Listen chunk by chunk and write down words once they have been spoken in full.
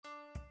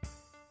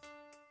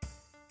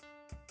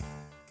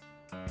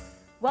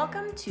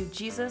Welcome to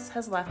Jesus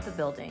Has Left the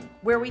Building,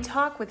 where we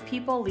talk with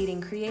people leading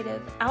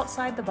creative,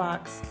 outside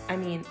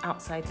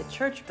the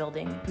church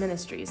building,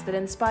 ministries that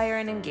inspire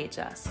and engage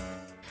us.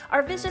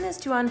 Our vision is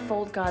to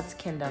unfold God's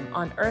kingdom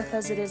on earth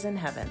as it is in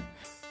heaven.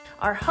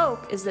 Our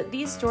hope is that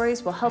these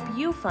stories will help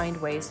you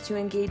find ways to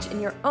engage in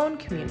your own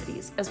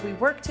communities as we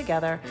work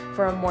together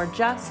for a more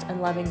just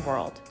and loving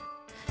world.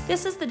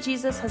 This is the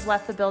Jesus Has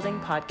Left the Building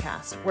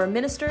podcast, where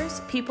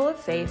ministers, people of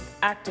faith,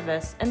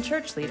 activists, and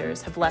church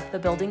leaders have left the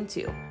building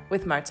too,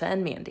 with Marta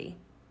and Mandy.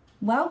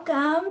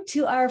 Welcome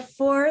to our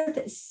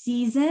fourth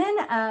season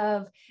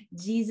of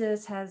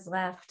Jesus Has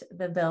Left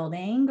the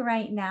Building.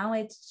 Right now,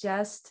 it's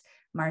just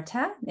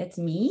Marta, it's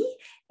me,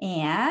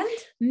 and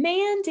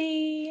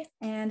Mandy.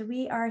 And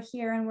we are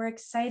here, and we're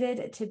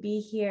excited to be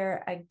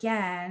here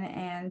again.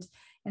 And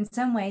in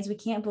some ways, we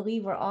can't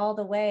believe we're all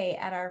the way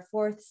at our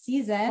fourth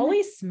season.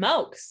 Holy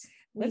smokes.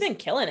 We've been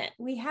killing it.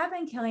 We have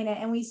been killing it.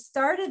 And we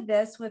started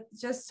this with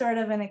just sort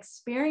of an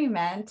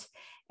experiment,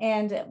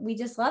 and we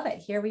just love it.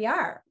 Here we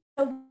are.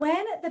 So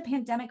when the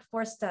pandemic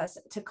forced us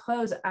to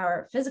close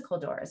our physical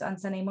doors on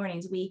Sunday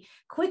mornings, we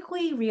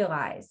quickly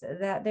realized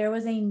that there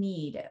was a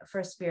need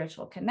for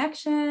spiritual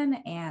connection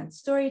and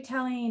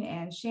storytelling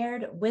and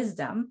shared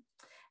wisdom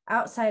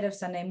outside of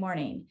Sunday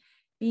morning.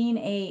 Being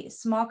a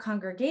small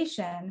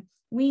congregation,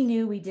 we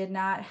knew we did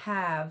not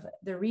have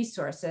the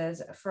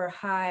resources for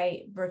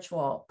high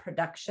virtual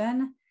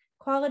production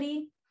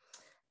quality.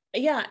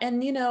 Yeah. And,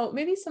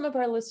 maybe some of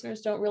our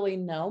listeners don't really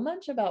know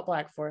much about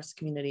Black Forest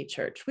Community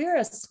Church. We are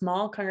a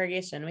small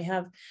congregation. We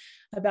have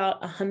about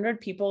 100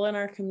 people in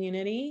our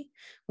community.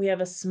 We have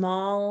a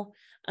small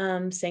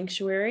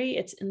sanctuary.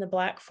 It's in the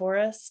Black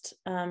Forest,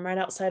 right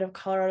outside of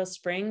Colorado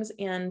Springs.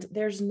 And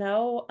there's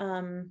no,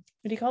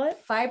 what do you call it?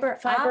 Fiber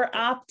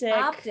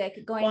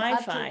optic going Wi-Fi.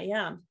 up to,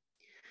 yeah.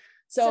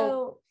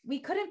 So we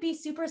couldn't be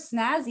super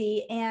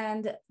snazzy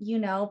and,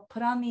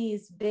 put on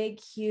these big,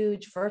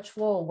 huge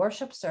virtual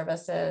worship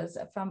services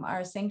from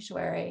our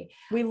sanctuary.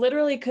 We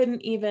literally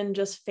couldn't even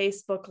just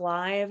Facebook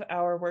Live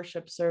our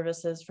worship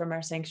services from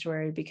our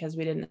sanctuary because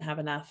we didn't have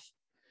enough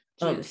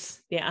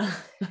juice. Yeah.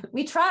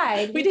 We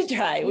tried. We did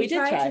try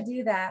to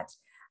do that.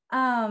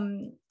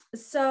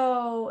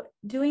 So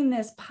doing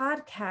this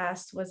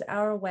podcast was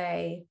our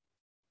way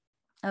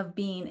of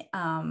being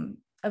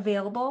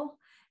available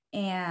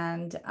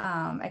and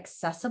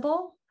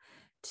accessible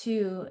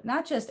to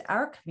not just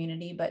our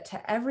community, but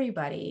to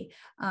everybody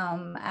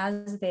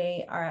as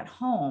they are at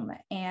home.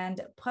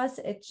 And plus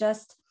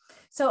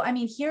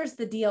here's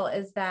the deal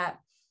is that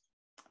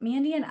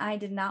Mandy and I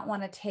did not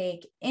want to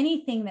take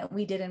anything that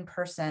we did in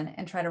person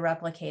and try to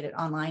replicate it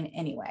online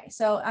anyway.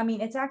 So,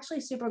 it's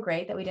actually super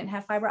great that we didn't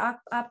have fiber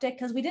optic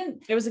because we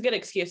didn't. It was a good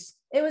excuse.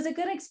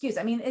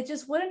 It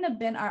just wouldn't have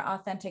been our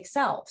authentic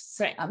selves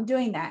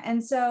doing that.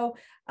 And so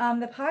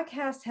the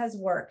podcast has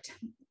worked.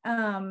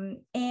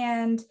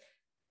 And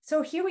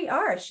so here we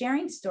are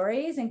sharing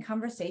stories and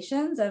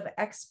conversations of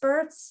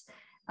experts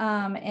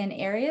in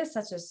areas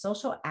such as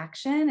social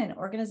action and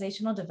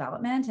organizational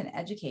development and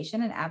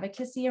education and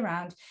advocacy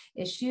around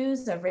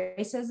issues of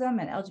racism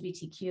and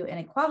LGBTQ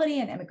inequality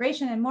and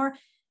immigration and more.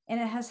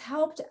 And it has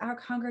helped our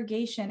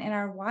congregation and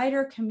our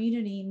wider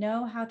community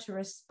know how to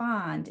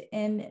respond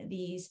in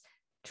these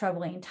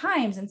troubling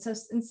times. And so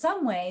in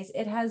some ways,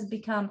 it has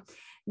become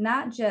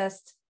not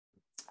just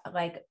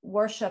like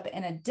worship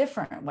in a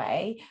different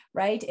way,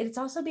 right? It's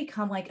also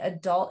become like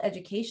adult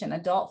education,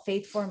 adult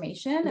faith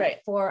formation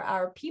for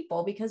our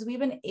people, because we've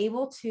been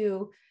able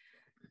to,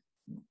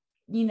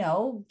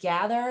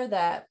 gather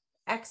the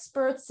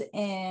experts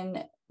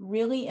in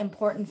really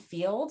important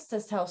fields to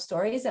tell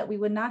stories that we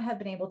would not have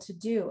been able to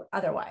do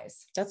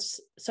otherwise. That's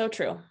so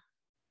true.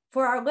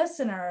 For our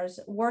listeners,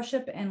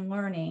 worship and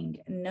learning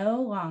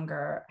no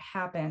longer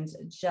happens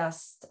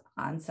just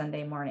on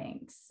Sunday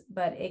mornings,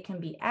 but it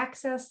can be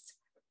accessed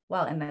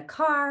while in the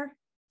car,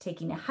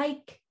 taking a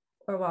hike,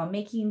 or while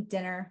making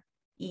dinner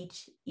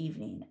each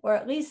evening, or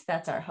at least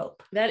that's our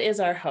hope. That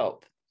is our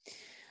hope.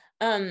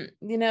 The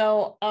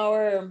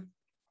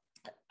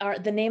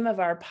name of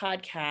our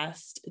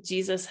podcast,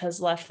 Jesus Has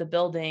Left the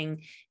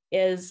Building,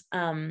 is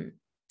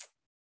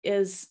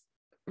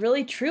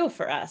really true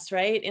for us,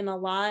 right? In a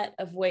lot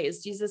of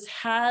ways, Jesus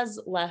has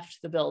left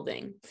the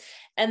building.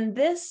 And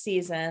this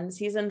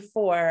season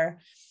 4,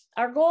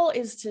 our goal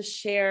is to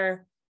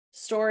share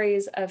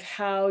stories of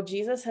how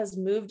Jesus has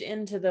moved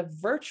into the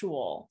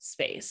virtual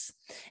space.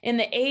 In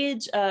the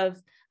age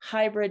of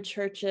hybrid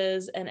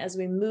churches, and as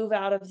we move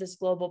out of this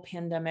global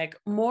pandemic,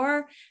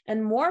 more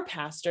and more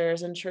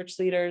pastors and church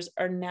leaders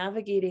are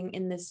navigating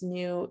in this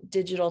new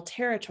digital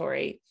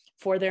territory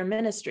for their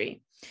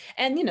ministry.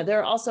 And, there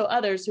are also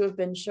others who have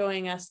been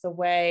showing us the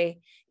way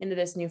into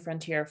this new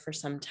frontier for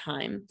some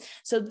time.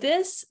 So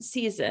this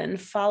season,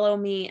 Follow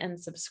Me and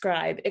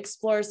Subscribe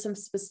explores some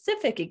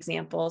specific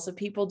examples of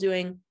people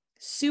doing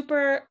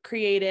super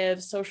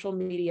creative social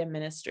media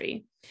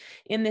ministry.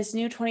 In this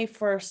new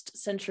 21st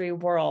century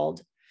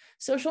world,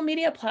 social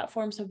media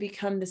platforms have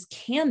become this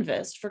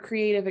canvas for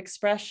creative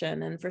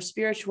expression and for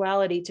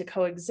spirituality to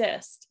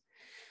coexist.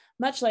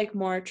 much like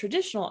more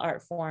traditional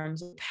art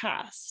forms of the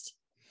past.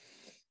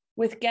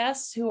 With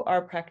guests who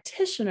are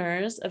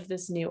practitioners of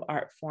this new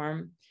art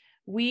form,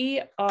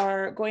 we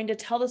are going to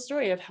tell the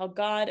story of how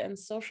God and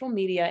social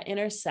media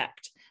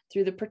intersect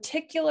through the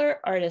particular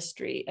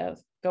artistry of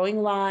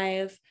going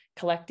live,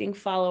 collecting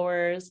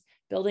followers,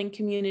 building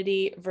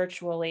community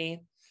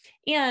virtually,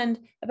 and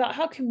about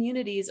how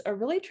communities are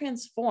really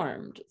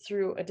transformed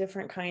through a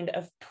different kind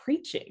of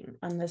preaching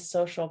on this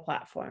social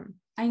platform.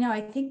 I know.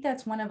 I think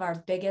that's one of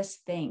our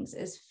biggest things,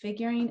 is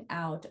figuring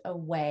out a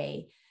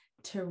way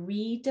to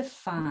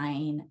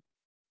redefine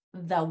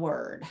the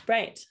word.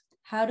 Right.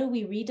 How do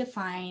we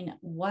redefine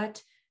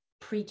what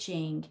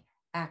preaching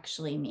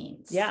actually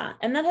means? Yeah.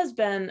 And that has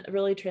been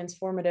really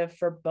transformative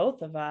for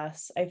both of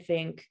us, I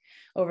think,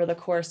 over the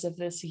course of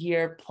this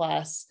year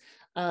plus.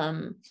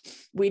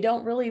 We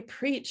don't really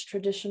preach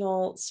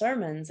traditional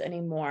sermons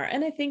anymore.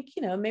 And I think,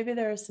 maybe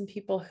there are some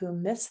people who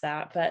miss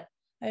that, but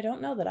I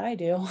don't know that I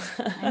do.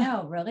 I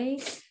know,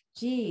 really?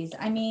 Geez.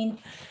 I mean,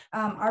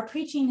 our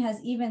preaching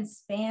has even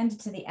spanned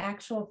to the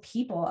actual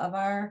people of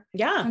our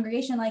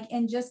congregation, like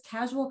in just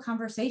casual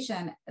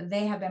conversation,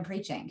 they have been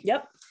preaching.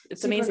 Yep.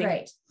 It's super amazing.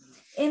 Great.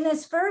 In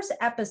this first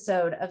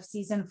episode of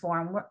season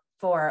 4,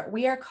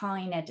 we are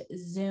calling it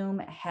Zoom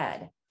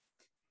Head.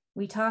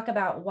 We talk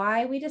about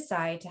why we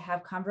decide to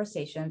have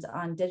conversations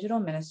on digital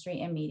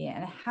ministry and media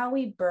and how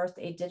we birthed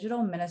a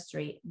digital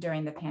ministry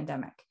during the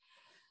pandemic.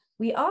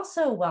 We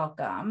also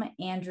welcome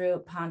Andrew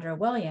Ponder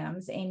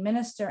Williams, a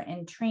minister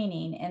in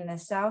training in the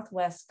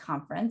Southwest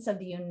Conference of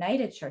the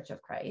United Church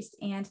of Christ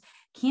and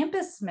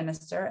campus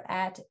minister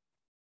at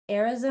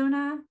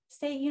Arizona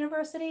State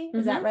University.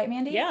 Is that right,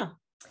 Mandy? Yeah.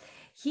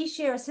 He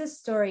shares his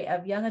story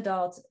of young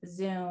adults,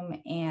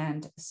 Zoom,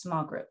 and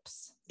small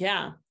groups.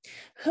 Yeah.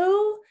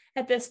 Who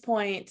at this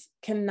point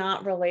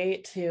cannot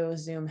relate to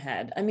Zoom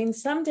Head? I mean,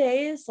 some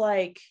days,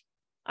 like,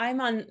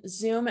 I'm on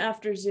Zoom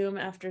after Zoom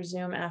after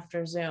Zoom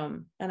after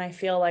Zoom, and I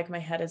feel like my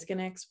head is going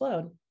to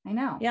explode. I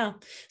know. Yeah.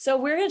 So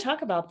we're going to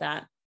talk about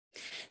that.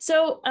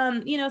 So,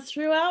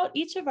 throughout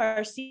each of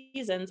our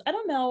seasons, I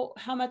don't know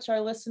how much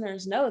our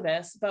listeners know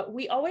this, but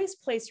we always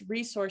place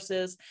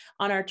resources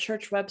on our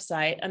church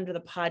website under the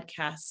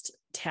podcast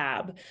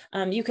tab.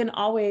 You can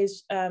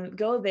always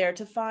go there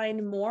to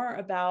find more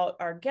about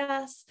our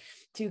guests,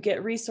 to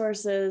get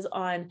resources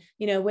on,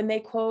 when they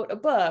quote a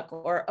book,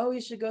 or, oh, you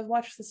should go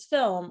watch this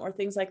film, or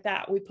things like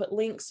that. We put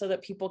links so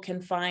that people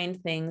can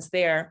find things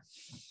there.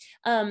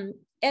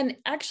 And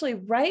actually,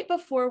 right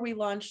before we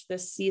launched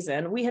this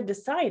season, we had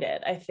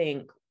decided, I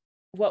think,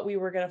 what we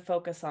were going to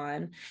focus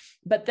on.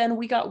 But then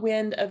we got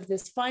wind of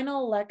this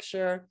final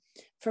lecture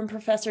from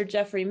Professor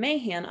Jeffrey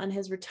Mahan on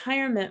his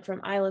retirement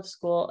from Iliff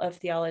School of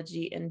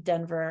Theology in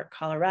Denver,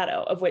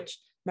 Colorado, of which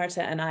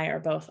Marta and I are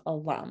both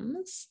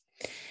alums.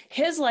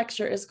 His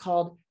lecture is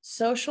called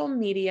Social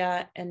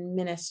Media and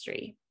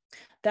Ministry.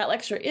 That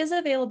lecture is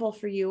available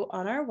for you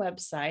on our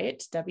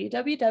website,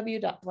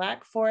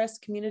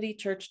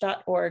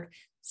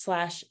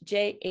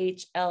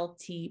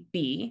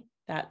 www.blackforestcommunitychurch.org/JHLTB.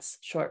 That's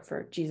short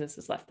for Jesus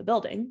Has Left the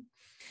Building.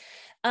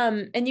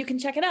 And you can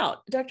check it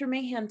out. Dr.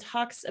 Mahan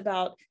talks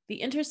about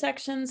the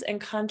intersections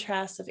and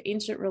contrasts of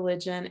ancient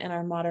religion and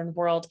our modern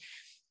world.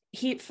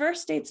 He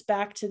first dates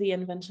back to the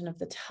invention of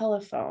the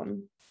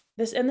telephone.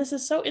 This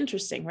is so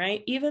interesting,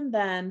 right? Even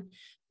then,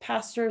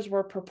 pastors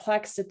were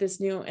perplexed at this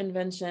new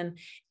invention,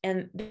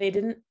 and they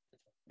didn't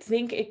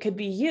think it could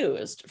be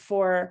used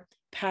for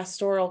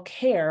pastoral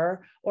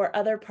care or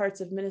other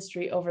parts of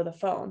ministry over the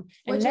phone.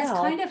 Which is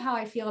kind of how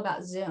I feel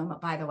about Zoom,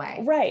 by the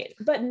way. Right.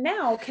 But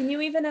now, can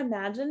you even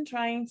imagine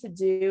trying to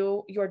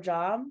do your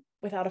job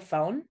without a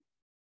phone?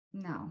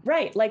 No.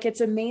 Right. Like,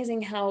 it's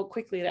amazing how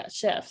quickly that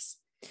shifts.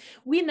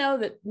 We know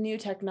that new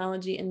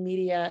technology and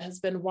media has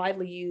been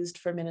widely used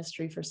for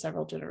ministry for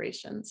several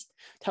generations.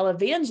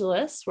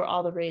 Televangelists were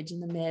all the rage in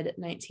the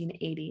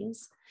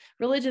mid-1980s.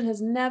 Religion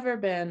has never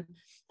been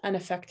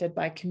unaffected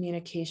by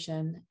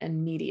communication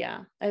and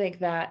media. I think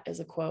that is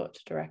a quote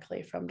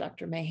directly from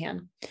Dr.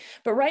 Mahan.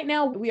 But right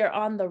now, we are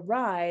on the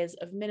rise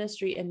of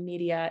ministry and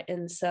media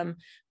in some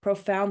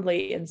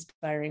profoundly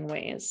inspiring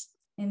ways.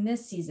 In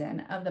this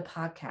season of the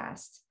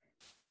podcast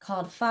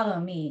called Follow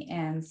Me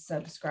and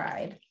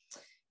Subscribe,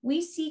 we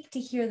seek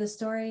to hear the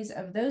stories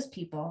of those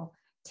people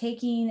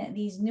taking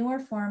these newer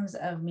forms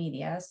of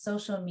media,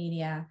 social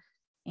media,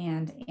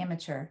 and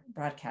amateur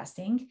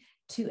broadcasting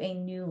to a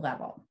new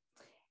level.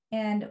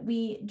 And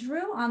we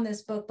drew on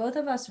this book. Both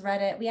of us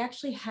read it. We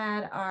actually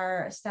had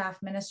our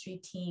staff ministry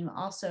team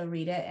also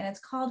read it. And it's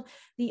called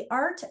The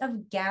Art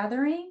of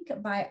Gathering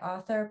by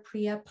author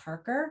Priya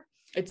Parker.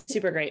 It's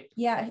super great.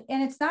 Yeah.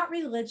 And it's not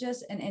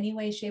religious in any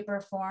way, shape, or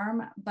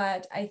form,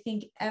 but I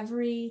think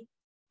every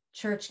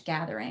church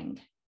gathering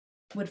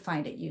would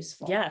find it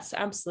useful. Yes,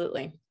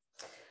 absolutely.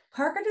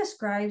 Parker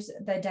describes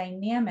the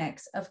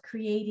dynamics of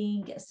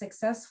creating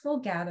successful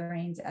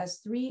gatherings as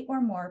 3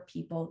 or more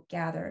people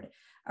gathered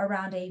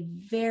around a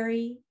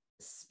very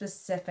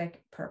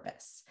specific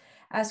purpose.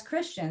 As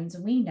Christians,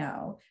 we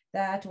know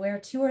that where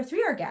 2 or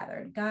 3 are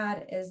gathered,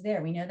 God is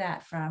there. We know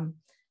that from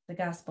the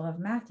Gospel of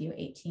Matthew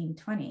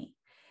 18:20.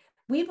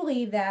 We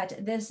believe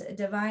that this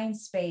divine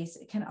space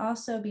can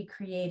also be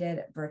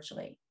created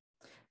virtually.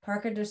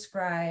 Parker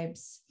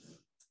describes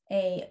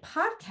a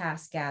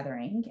podcast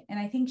gathering, and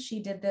I think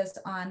she did this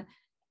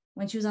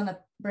when she was on the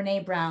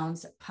Brene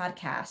Brown's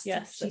podcast.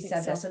 Yes, she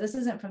said this. So this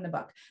isn't from the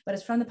book, but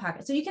it's from the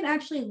podcast. So you can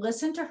actually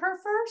listen to her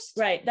first.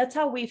 Right. That's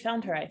how we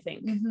found her, I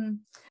think. Mm-hmm.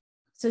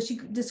 So she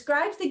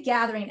describes the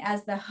gathering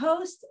as the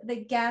host, the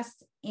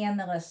guests, and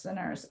the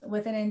listeners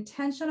with an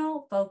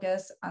intentional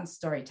focus on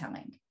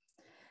storytelling.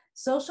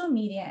 Social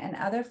media and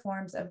other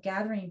forms of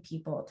gathering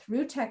people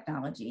through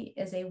technology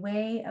is a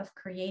way of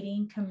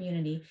creating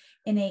community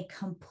in a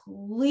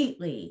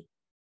completely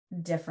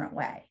different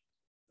way.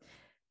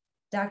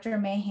 Dr.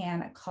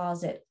 Mahan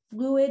calls it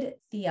fluid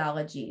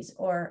theologies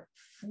or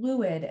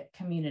fluid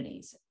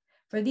communities.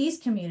 For these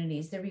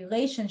communities, the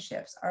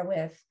relationships are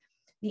with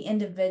the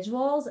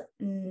individuals,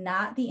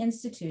 not the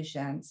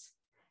institutions.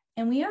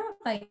 And we are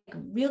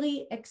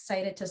really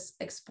excited to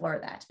explore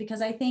that,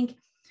 because I think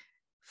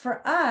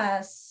for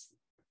us,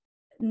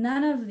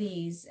 none of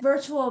these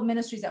virtual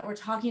ministries that we're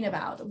talking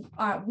about,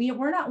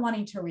 we're not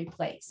wanting to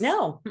replace.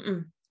 No.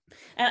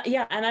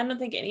 Yeah. And I don't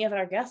think any of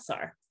our guests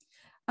are.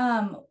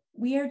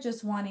 We are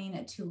just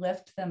wanting to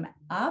lift them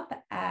up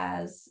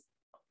as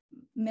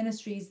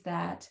ministries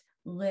that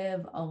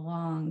live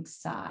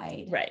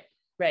alongside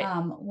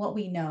what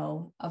we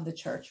know of the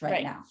church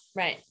right now.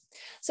 Right.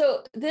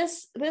 So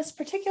this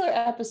particular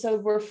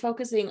episode, we're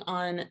focusing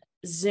on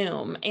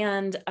Zoom,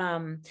 and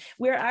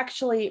we're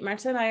actually,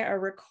 Marta and I are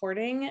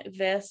recording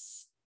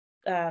this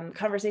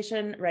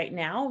conversation right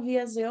now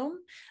via Zoom,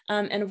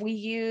 and we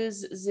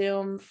use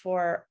Zoom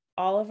for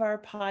all of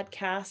our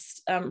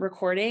podcast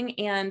recording.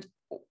 And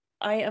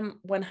I am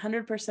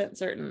 100%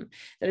 certain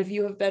that if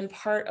you have been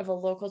part of a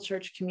local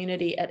church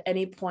community at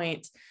any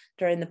point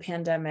during the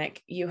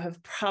pandemic, you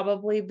have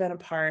probably been a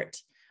part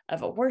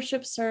of a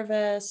worship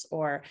service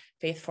or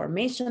faith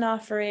formation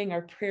offering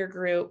or prayer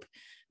group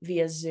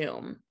via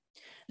Zoom.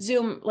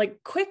 Zoom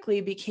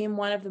quickly became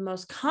one of the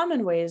most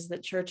common ways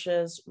that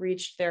churches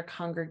reached their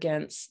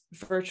congregants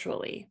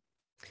virtually.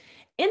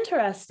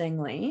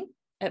 Interestingly,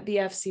 at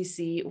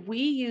BFCC, we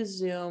use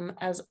Zoom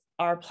as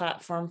our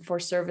platform for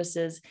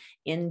services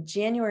in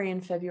January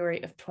and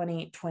February of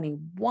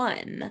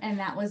 2021. And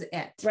that was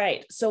it.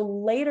 Right. So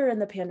later in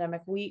the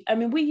pandemic, we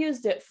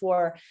used it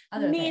for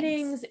other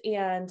meetings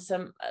and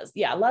some,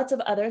 lots of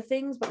other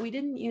things, but we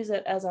didn't use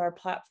it as our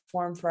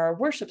platform for our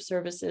worship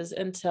services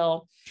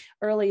until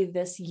early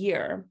this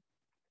year.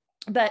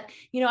 But,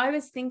 I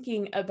was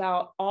thinking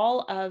about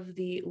all of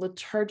the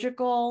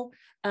liturgical,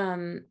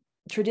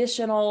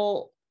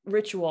 traditional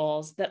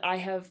rituals that I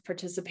have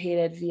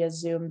participated via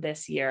Zoom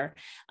this year.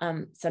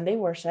 Sunday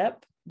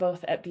worship,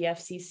 both at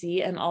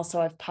BFCC, and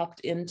also I've popped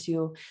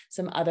into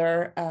some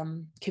other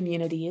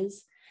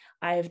communities.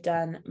 I've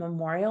done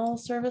memorial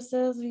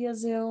services via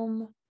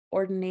Zoom,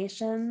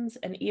 ordinations,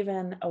 and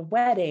even a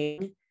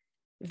wedding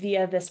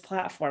via this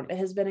platform. It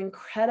has been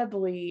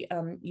incredibly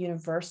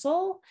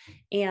universal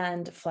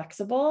and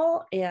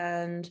flexible,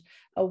 and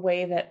a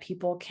way that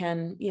people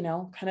can,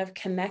 kind of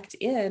connect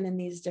in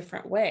these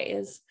different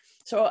ways.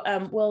 So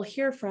we'll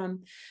hear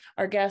from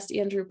our guest,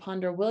 Andrew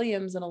Ponder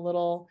Williams, in a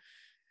little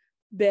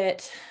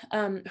bit,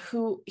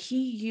 who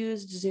he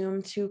used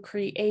Zoom to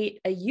create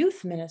a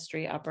youth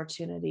ministry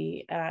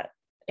opportunity at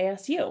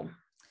ASU.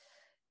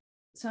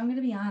 So I'm going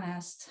to be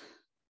honest.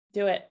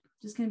 Do it.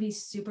 Just going to be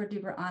super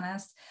duper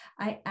honest.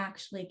 I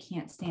actually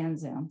can't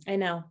stand Zoom. I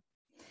know.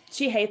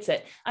 She hates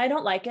it. I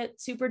don't like it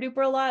super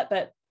duper a lot,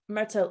 but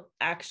Marta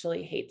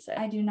actually hates it.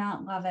 I do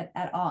not love it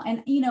at all.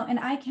 And, and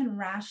I can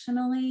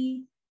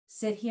rationally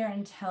sit here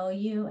and tell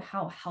you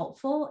how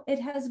helpful it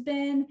has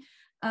been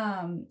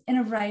in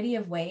a variety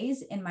of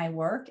ways in my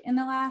work in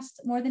the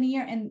last more than a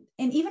year, and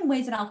even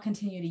ways that I'll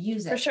continue to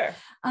use it. For sure.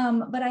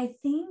 But I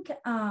think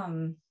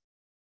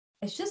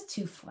it's just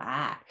too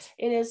flat.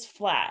 It is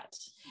flat.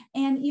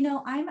 And,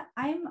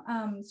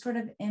 I'm sort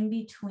of in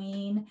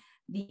between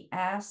the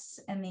S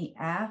and the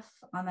F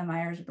on the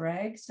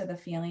Myers-Briggs. So the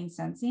feeling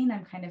sensing,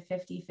 I'm kind of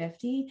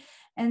 50-50.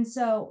 And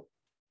so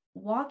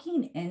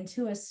walking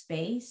into a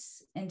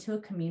space, into a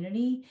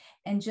community,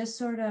 and just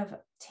sort of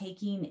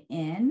taking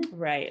in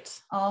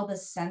all the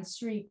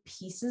sensory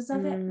pieces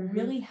of it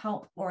really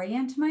help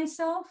orient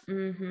myself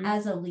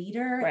as a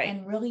leader.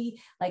 And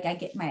really, I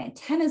get my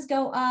antennas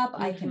go up,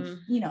 I can,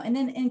 and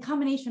then in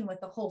combination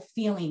with the whole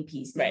feeling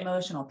piece, the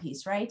emotional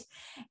piece, right?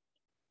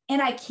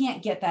 And I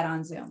can't get that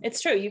on Zoom.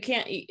 It's true. You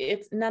can't,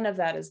 none of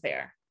that is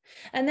there.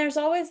 And there's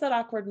always that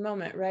awkward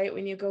moment, right?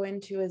 When you go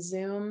into a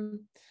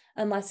Zoom,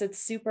 unless it's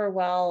super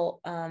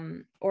well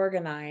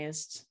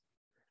organized,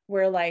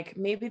 where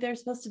maybe there's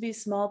supposed to be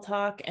small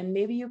talk, and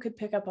maybe you could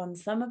pick up on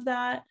some of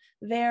that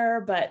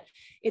there, but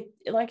it,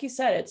 like you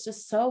said, it's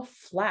just so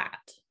flat,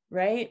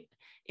 right?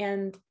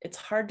 And it's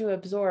hard to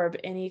absorb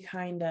any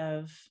kind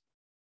of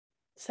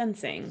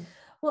sensing.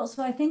 Well,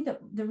 so I think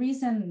that the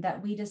reason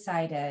that we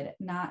decided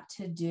not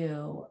to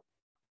do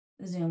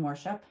Zoom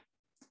worship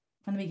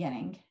from the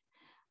beginning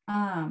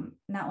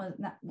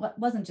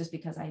wasn't just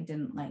because I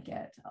didn't like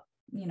it.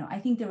 I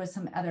think there was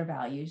some other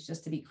values,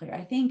 just to be clear.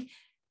 I think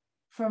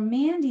for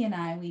Mandy and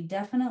I, we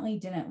definitely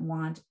didn't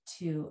want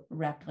to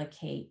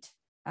replicate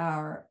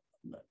our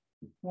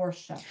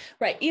worship.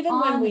 Right. Even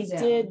when we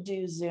did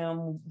do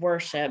Zoom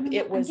worship,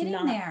 it was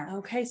not there.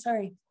 Okay.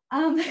 Sorry.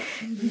 So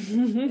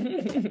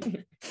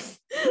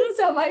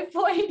my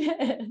point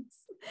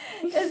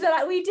is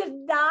that we did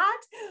not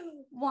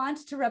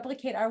want to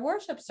replicate our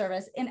worship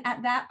service. And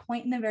at that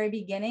point in the very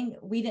beginning,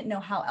 we didn't know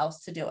how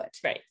else to do it.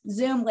 Right.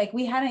 Zoom,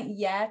 we hadn't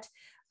yet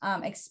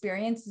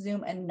experienced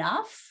Zoom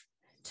enough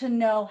to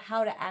know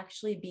how to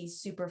actually be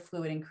super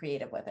fluid and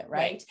creative with it.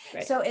 Right.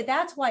 So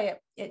that's why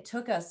it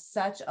took us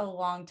such a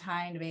long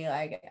time to be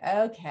like,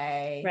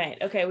 okay.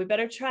 Right. Okay. We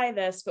better try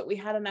this, but we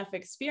had enough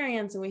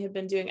experience and we had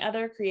been doing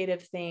other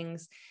creative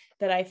things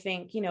that I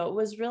think, it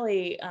was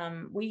really,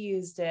 we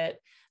used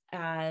it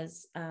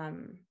as,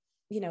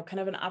 kind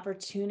of an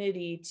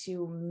opportunity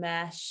to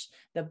mesh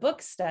the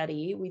book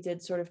study. We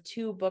did sort of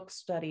 2 book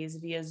studies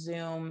via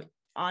Zoom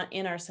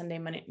in our Sunday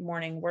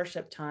morning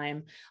worship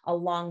time,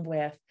 along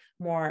with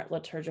more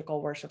liturgical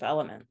worship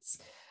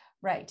elements.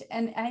 Right.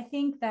 And I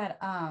think that,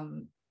 by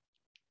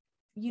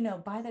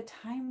the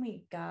time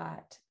we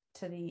got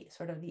to the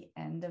sort of the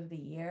end of the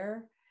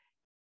year,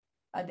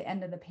 the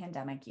end of the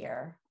pandemic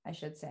year, I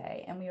should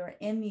say, and we were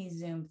in these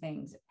Zoom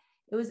things,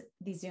 it was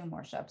these Zoom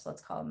worships,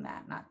 let's call them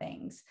that, not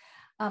things.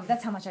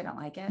 That's how much I don't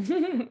like it.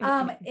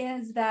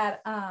 Is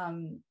that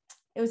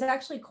it was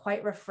actually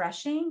quite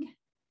refreshing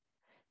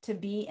to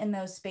be in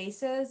those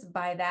spaces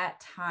by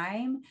that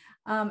time.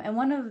 And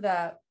one of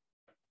the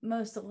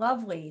most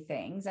lovely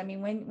things,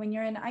 when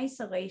you're in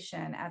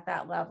isolation at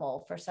that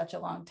level for such a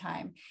long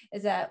time,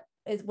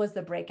 was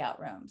the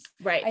breakout rooms.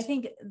 Right. I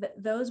think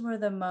those were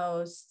the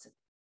most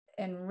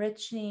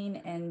enriching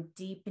and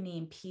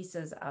deepening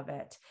pieces of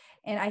it.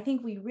 And I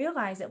think we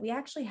realized that we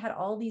actually had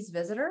all these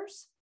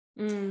visitors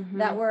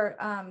that were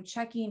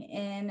checking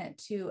in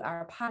to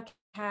our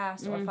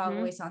podcast or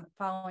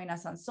following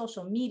us on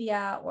social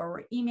media, or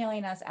were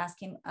emailing us,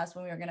 asking us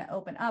when we were going to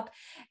open up.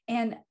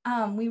 And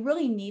we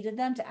really needed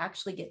them to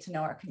actually get to know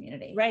our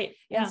community. Right.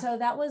 Yeah. And so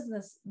that was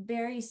this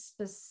very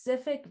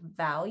specific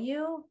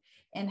value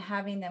in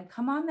having them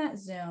come on that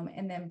Zoom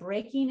and then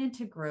breaking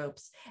into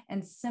groups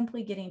and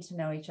simply getting to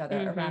know each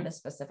other around a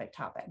specific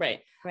topic. Right.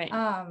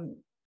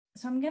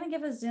 So I'm going to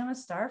give a Zoom a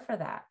star for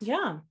that.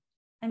 Yeah.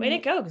 Way to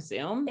go,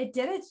 Zoom. It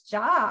did its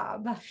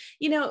job.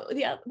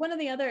 One of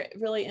the other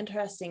really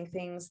interesting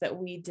things that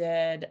we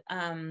did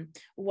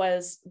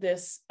was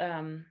this,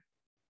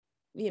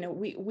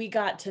 we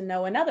got to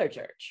know another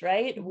church,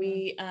 right?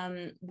 We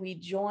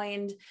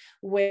joined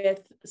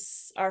with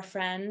our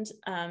friend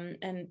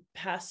and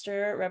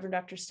pastor, Reverend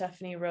Dr.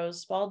 Stephanie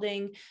Rose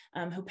Spalding,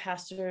 who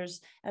pastors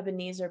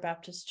Ebenezer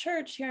Baptist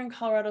Church here in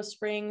Colorado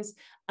Springs.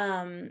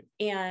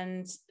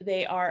 And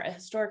they are a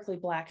historically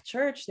Black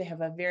church. They have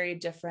a very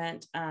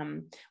different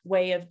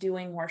way of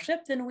doing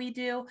worship than we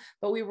do,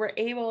 but we were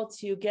able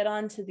to get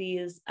onto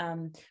these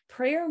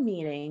prayer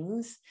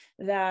meetings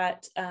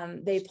that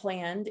they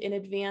planned in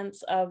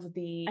advance of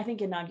the, I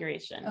think,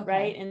 inauguration,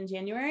 right, in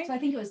January. So I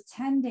think it was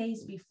 10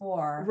 days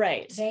before.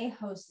 Right. They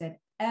hosted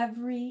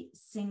every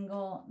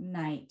single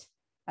night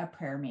a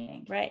prayer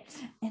meeting. Right.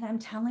 And I'm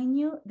telling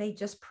you, they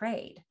just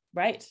prayed.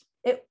 Right.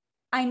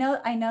 I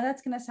know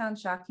that's going to sound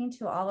shocking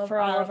to all of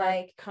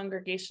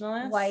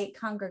congregationalists, white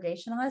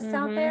congregationalists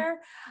out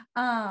there.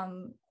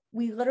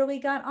 We literally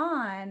got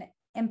on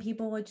and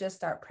people would just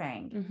start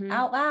praying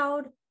out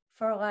loud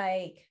for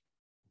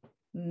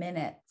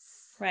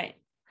minutes. Right.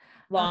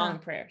 Long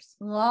prayers.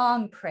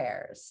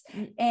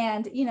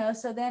 And,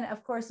 so then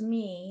of course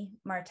me,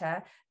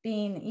 Marta,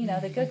 being,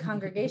 the good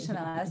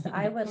congregationalist,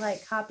 I would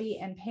copy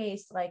and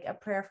paste a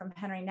prayer from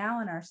Henry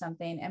Nouwen or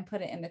something and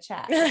put it in the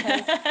chat,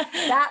 because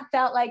that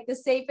felt like the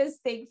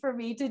safest thing for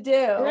me to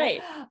do.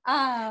 Right.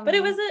 But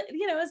it was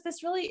it was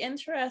this really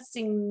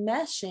interesting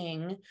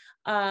meshing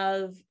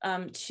of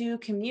 2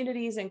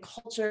 communities and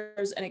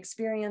cultures and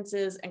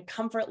experiences and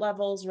comfort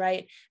levels,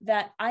 right?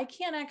 That I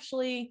can't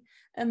actually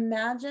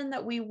imagine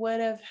that we would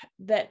have,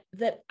 that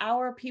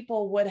our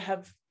people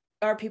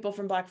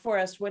from Black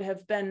Forest would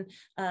have been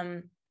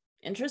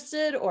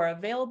interested or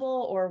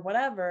available or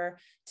whatever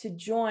to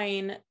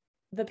join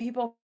the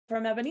people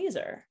from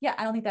Ebenezer. Yeah,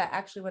 I don't think that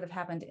actually would have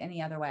happened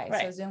any other way.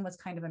 Right. So Zoom was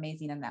kind of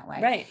amazing in that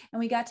way. Right. And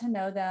we got to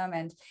know them.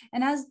 And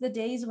as the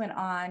days went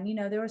on,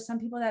 there were some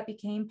people that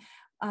became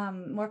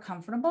more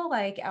comfortable,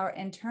 like our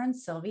intern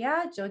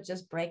Sylvia, would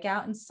just break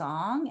out in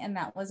song, and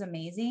that was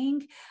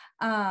amazing.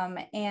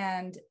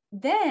 And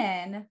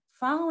then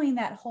following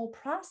that whole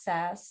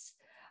process,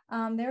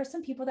 there were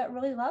some people that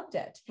really loved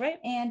it, right,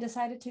 and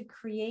decided to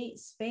create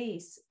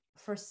space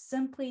for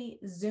simply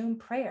Zoom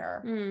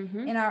prayer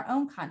in our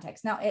own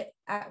context. Now it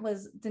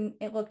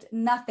looked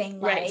nothing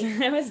like, right.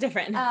 It was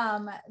different.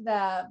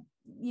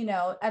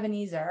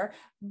 Ebenezer,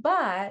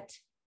 but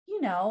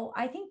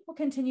I think we'll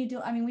continue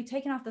we've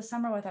taken off the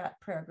summer with our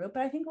prayer group,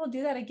 but I think we'll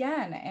do that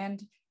again.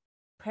 And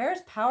prayer is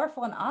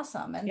powerful and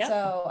awesome. And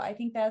so I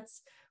think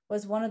that's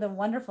was one of the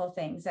wonderful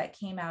things that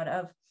came out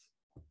of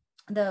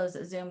those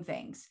Zoom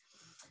things.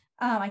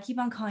 I keep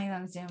on calling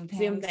them Zoom things.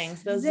 Zoom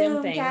things, those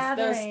Zoom things,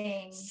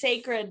 gatherings. those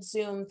sacred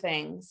Zoom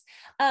things.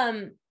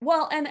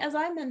 Well, and as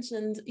I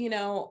mentioned,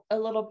 a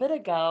little bit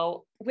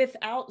ago,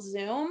 without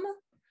Zoom,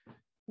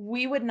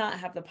 we would not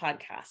have the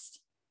podcast.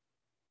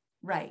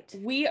 Right.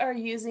 We are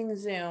using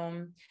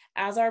Zoom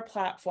as our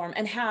platform,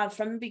 and have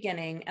from the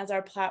beginning as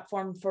our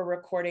platform for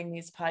recording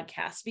these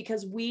podcasts,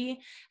 because we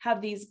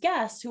have these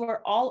guests who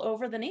are all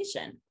over the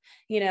nation.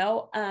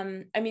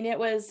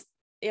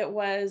 It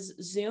was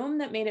Zoom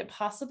that made it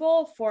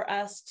possible for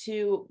us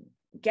to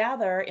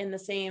gather in the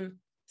same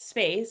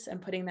space,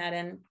 and putting that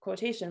in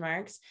quotation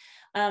marks,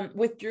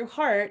 with Drew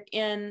Hart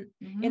in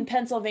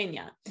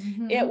Pennsylvania.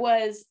 It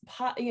was,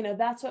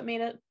 that's what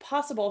made it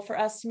possible for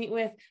us to meet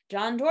with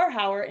John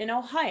Dorhauer in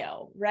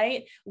Ohio,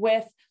 right?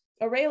 With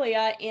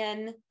Aurelia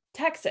in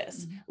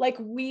Texas. Like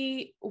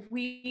we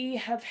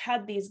have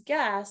had these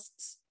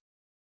guests,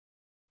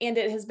 and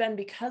it has been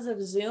because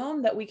of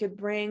Zoom that we could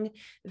bring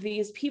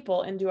these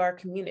people into our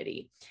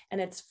community,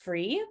 and it's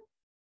free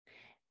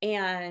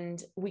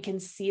and we can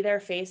see their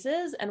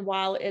faces. And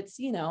while it's,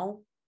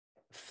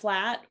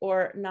 flat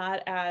or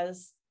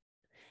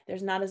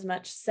there's not as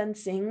much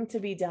sensing to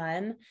be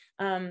done,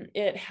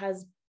 it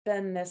has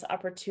been this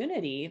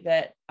opportunity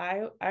that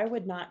I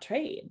would not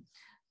trade.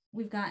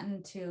 We've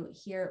gotten to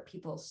hear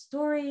people's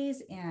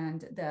stories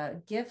and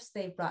the gifts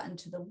they've brought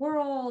into the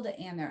world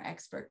and their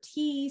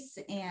expertise.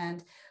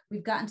 And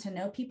we've gotten to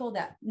know people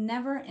that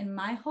never in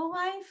my whole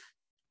life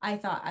I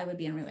thought I would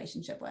be in a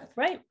relationship with,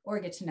 right? Or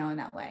get to know in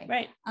that way,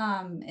 right?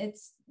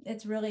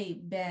 It's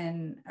really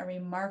been a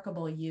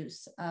remarkable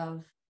use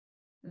of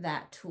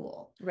that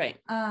tool, right?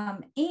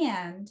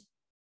 And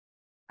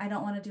I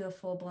don't want to do a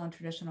full-blown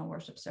traditional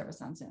worship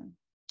service on Zoom.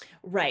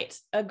 Right.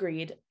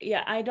 Agreed.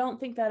 Yeah. I don't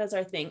think that is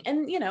our thing.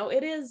 And,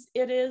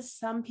 it is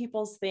some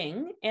people's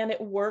thing, and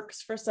it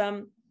works for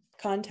some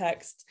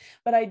context,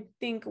 but I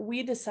think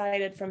we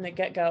decided from the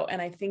get-go, and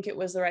I think it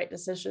was the right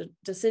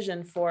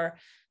decision for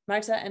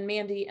Marta and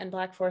Mandy and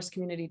Black Forest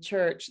Community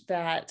Church,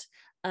 that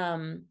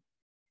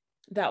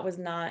that was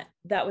not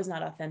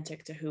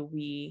authentic to who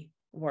we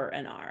were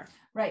and are.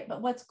 Right.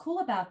 But what's cool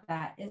about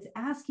that is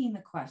asking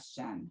the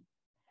question,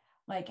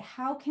 like,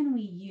 how can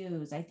we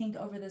use, I think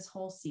over this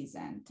whole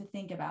season, to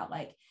think about,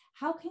 like,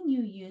 how can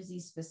you use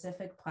these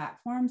specific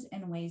platforms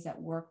in ways that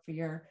work for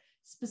your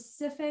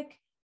specific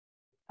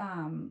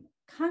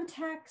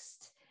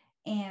context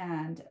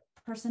and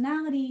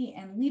personality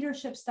and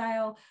leadership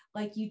style.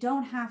 Like, you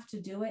don't have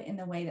to do it in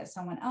the way that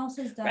someone else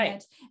has done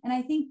it. And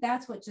I think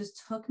that's what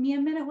just took me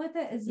a minute with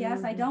it, is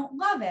yes, I don't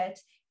love it.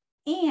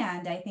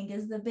 And I think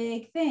is the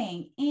big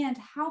thing. And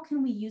how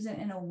can we use it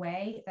in a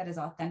way that is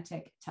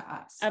authentic to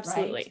us?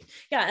 Absolutely. Right?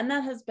 Yeah. And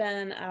that has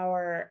been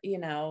our,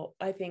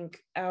 I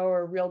think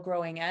our real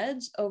growing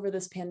edge over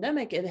this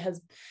pandemic. It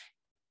has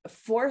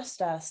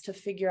forced us to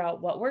figure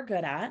out what we're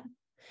good at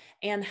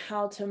and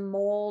how to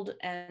mold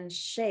and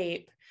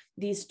shape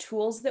these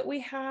tools that we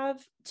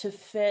have to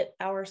fit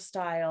our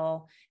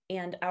style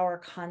and our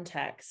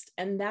context.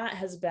 And that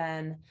has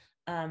been,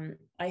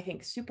 I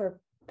think, super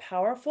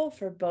powerful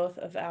for both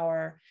of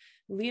our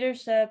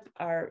leadership,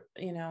 our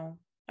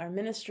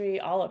ministry,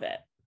 all of it.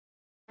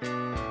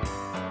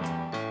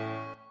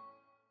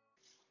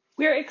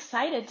 We're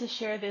excited to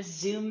share this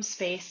Zoom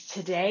space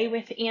today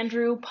with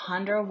Andrew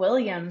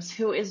Ponder-Williams,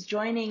 who is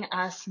joining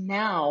us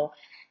now.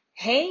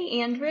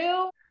 Hey,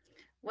 Andrew.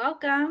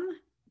 Welcome.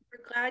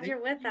 We're glad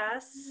you're with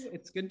us.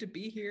 It's good to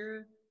be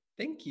here.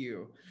 Thank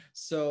you.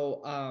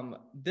 So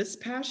this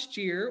past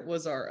year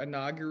was our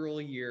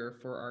inaugural year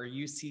for our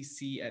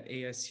UCC at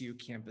ASU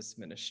campus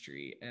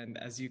ministry. And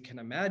as you can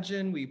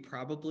imagine, we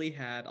probably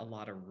had a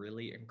lot of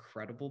really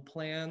incredible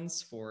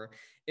plans for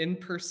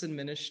in-person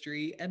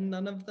ministry, and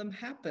none of them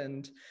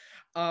happened.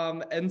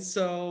 And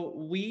so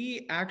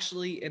we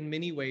actually, in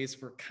many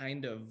ways, were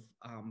kind of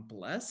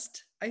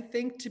blessed, I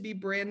think, to be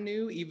brand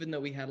new, even though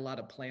we had a lot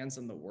of plans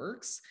in the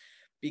works,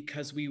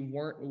 because we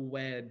weren't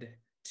wed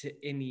to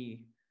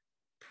any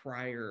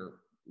prior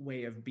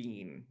way of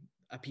being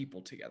a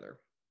people together.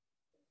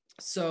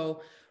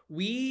 So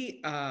we,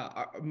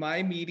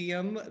 my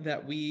medium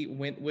that we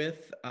went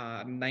with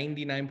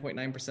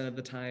 99.9% of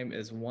the time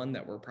is one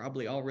that we're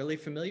probably all really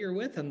familiar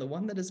with, and the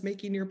one that is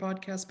making your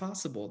podcast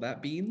possible,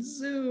 that being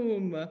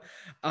Zoom.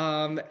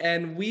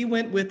 And we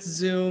went with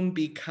Zoom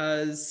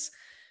because,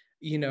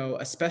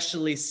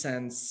 especially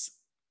since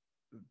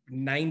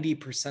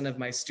 90% of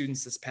my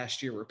students this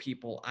past year were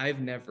people I've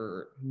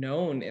never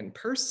known in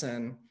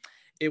person,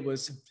 it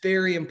was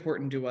very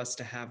important to us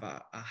to have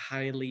a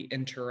highly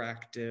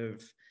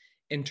interactive,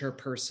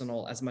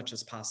 interpersonal, as much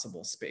as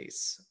possible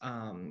space.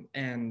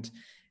 And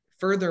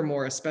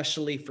furthermore,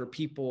 especially for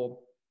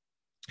people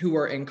who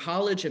are in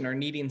college and are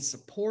needing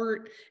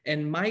support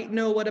and might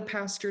know what a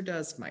pastor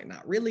does, might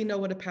not really know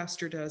what a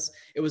pastor does,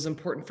 it was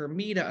important for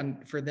me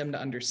for them to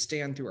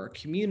understand through our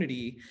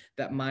community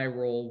that my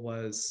role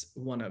was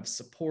one of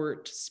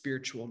support,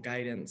 spiritual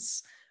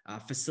guidance,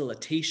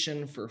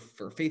 facilitation for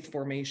faith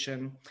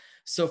formation.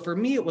 So for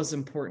me, it was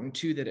important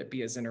too that it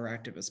be as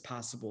interactive as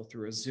possible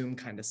through a Zoom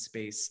kind of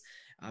space,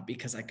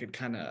 because I could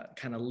kind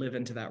of live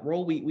into that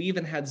role. We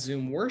even had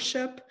Zoom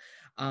worship.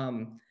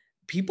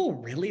 People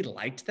really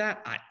liked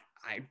that.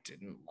 I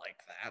didn't like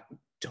that.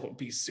 Don't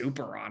be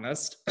super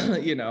honest.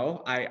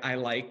 I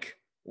like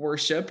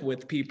worship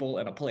with people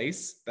in a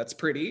place that's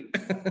pretty.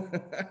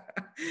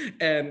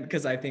 And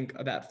because I think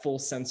that full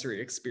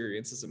sensory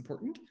experience is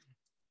important.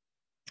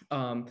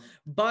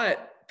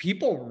 But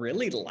people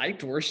really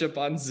liked worship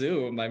on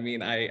Zoom. I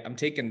mean, I'm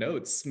taking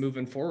notes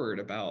moving forward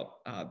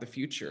about the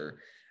future,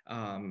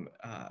 and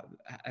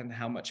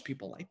how much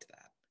people liked that.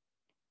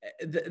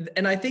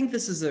 And I think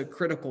this is a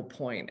critical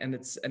point, and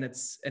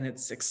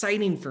it's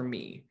exciting for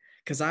me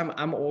because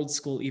I'm old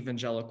school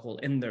evangelical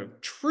in the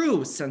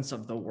true sense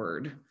of the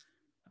word.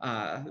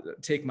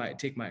 Take my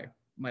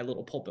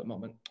little pulpit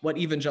moment. What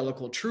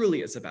evangelical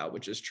truly is about,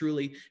 which is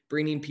truly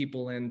bringing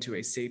people into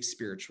a safe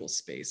spiritual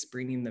space,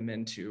 bringing them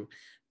into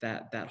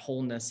that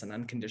wholeness and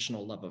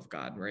unconditional love of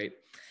God, right?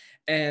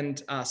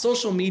 And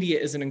social media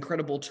is an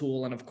incredible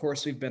tool. And of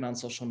course, we've been on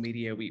social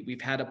media.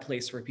 We've had a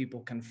place where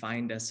people can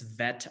find us,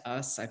 vet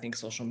us. I think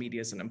social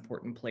media is an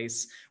important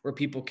place where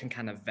people can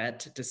kind of vet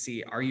to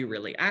see, are you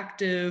really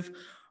active?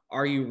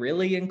 Are you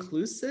really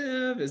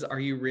inclusive? Are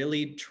you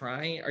really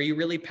trying? Are you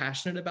really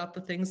passionate about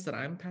the things that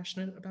I'm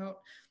passionate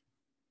about?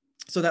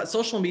 So that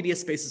social media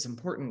space is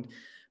important.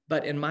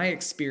 But in my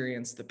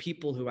experience, the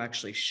people who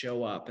actually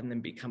show up and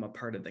then become a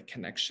part of the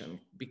connection,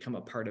 become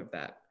a part of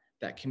that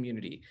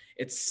community,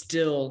 it's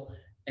still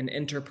an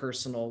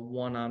interpersonal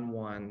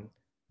one-on-one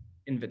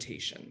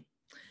invitation.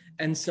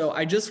 And so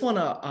I just want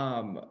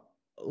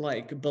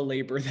to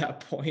belabor that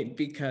point,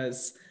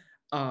 because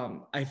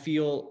I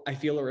feel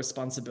a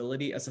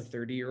responsibility as a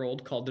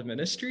 30-year-old called to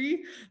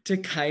ministry to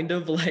kind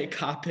of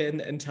hop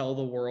in and tell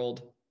the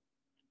world,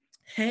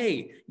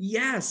 hey,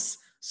 yes,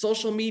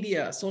 social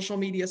media.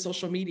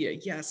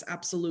 Yes,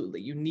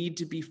 absolutely. You need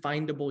to be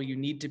findable. You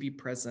need to be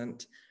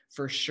present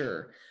for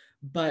sure.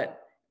 But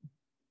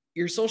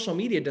your social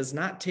media does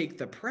not take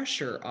the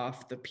pressure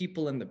off the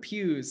people in the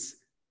pews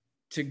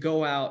to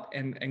go out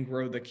and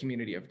grow the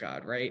community of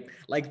God, right?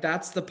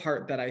 That's the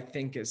part that I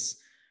think is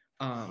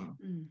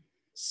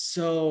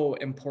so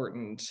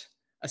important,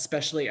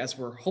 especially as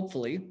we're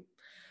hopefully,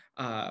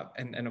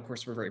 and of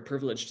course, we're very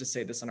privileged to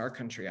say this in our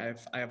country. I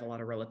have a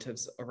lot of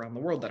relatives around the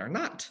world that are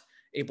not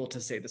able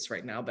to say this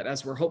right now, but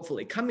as we're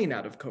hopefully coming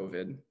out of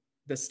COVID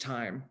this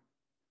time,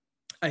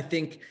 I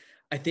think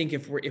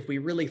if we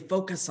really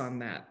focus on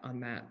that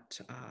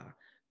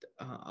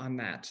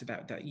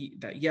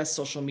yes,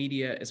 social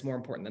media is more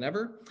important than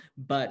ever,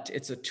 but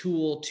it's a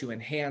tool to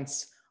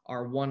enhance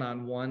our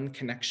one-on-one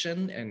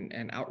connection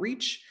and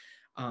outreach.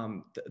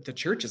 The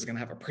church is going to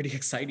have a pretty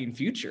exciting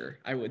future,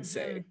 I would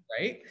say,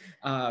 right?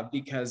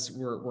 Because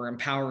we're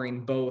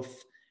empowering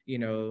both,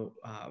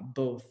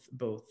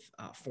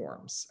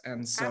 forms,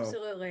 and so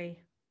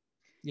absolutely.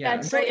 Yeah,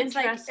 that's so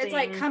interesting.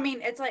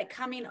 It's like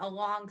coming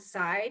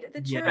alongside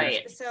the church.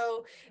 Right.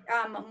 So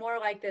more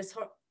like this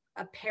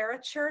a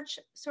parachurch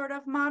sort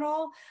of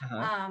model.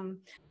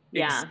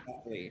 Yeah.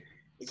 Exactly.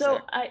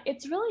 So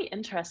it's really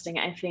interesting,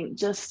 I think,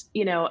 just,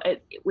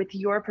 with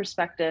your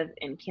perspective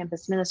in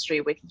campus ministry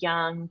with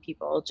young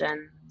people,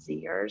 Gen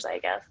Zers, I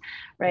guess,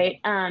 right?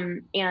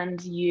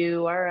 And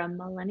you are a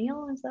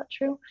millennial, is that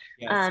true?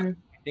 Yes,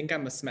 I think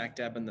I'm a smack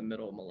dab in the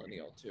middle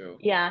millennial too.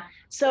 Yeah.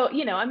 So,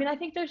 I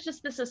think there's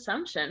just this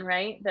assumption,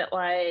 right? That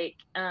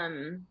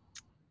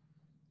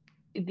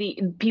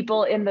the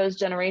people in those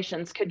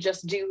generations could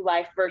just do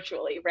life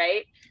virtually,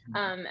 right?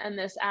 And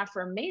this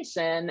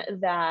affirmation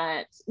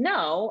that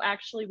no,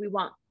 actually we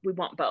want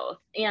both.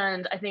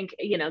 And I think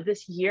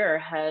this year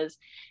has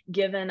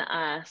given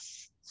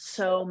us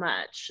so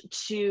much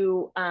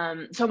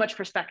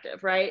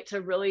perspective, right?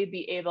 To really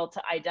be able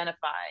to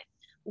identify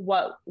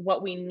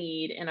what we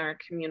need in our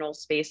communal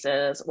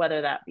spaces, whether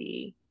that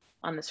be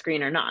on the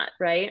screen or not,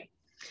 right?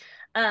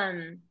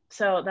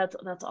 So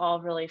that's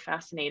all really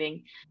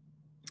fascinating.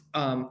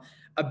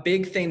 A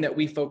big thing that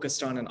we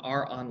focused on in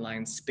our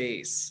online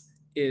space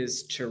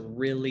is to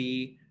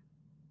really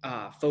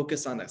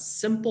focus on a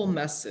simple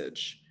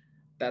message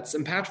that's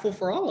impactful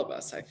for all of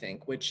us, I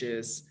think, which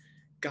is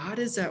God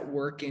is at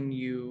work in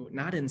you,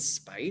 not in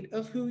spite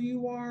of who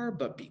you are,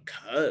 but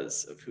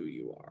because of who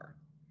you are.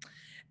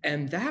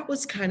 And that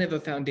was kind of a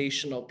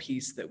foundational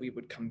piece that we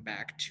would come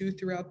back to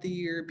throughout the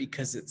year,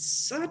 because it's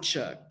such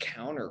a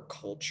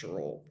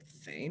countercultural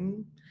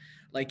thing.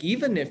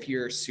 Even if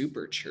you're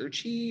super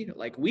churchy,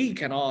 we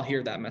can all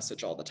hear that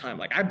message all the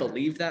time. I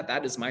believe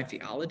that is my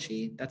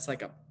theology. That's a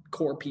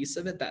core piece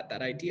of it,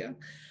 that idea.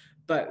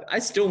 But I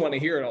still want to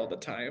hear it all the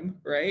time,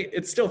 right?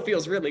 It still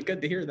feels really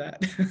good to hear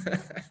that.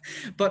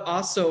 But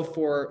also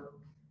for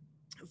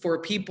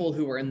people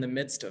who are in the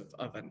midst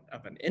of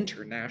an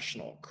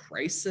international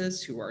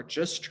crisis, who are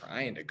just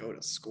trying to go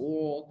to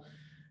school,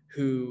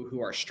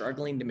 who are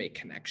struggling to make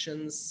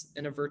connections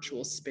in a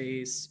virtual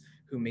space,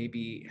 who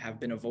maybe have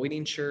been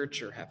avoiding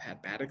church or have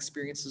had bad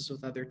experiences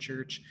with other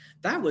church.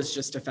 That was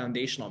just a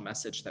foundational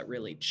message that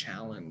really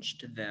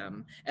challenged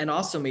them and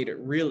also made it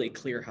really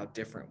clear how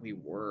different we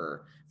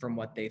were from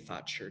what they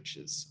thought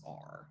churches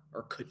are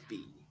or could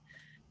be.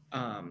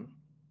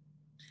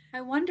 I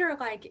wonder,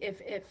 like,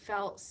 if it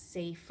felt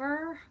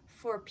safer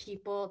for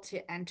people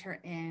to enter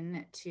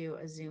into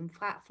a Zoom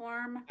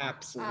platform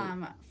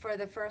Absolutely. For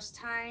the first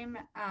time.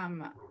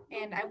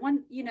 And I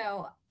want,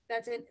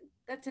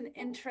 that's an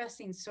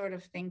interesting sort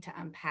of thing to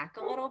unpack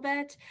a little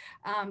bit,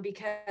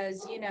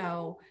 because,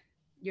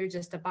 you're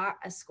just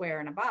a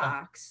square in a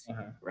box,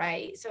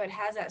 right? So it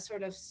has that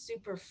sort of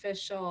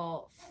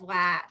superficial,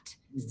 flat,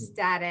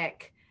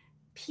 static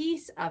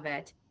piece of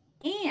it.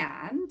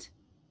 And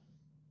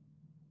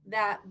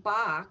that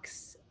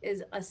box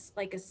is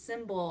like a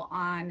symbol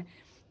on,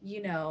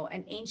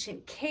 an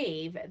ancient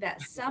cave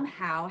that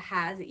somehow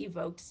has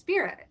evoked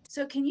spirit.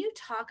 So can you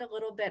talk a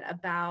little bit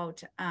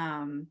about,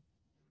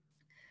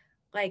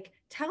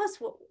 tell us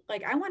what,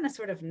 I want to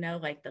sort of know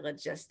like the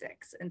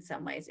logistics in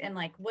some ways, and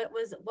like, what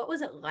was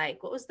it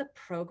like? What was the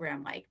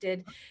program like?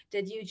 Did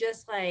you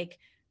just like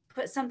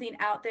put something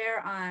out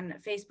there on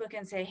Facebook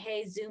and say,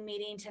 hey, Zoom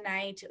meeting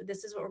tonight,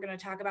 this is what we're going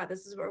to talk about,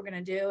 this is what we're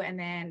going to do, and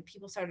then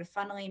people started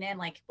funneling in?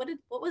 Like, what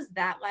was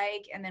that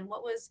like? And then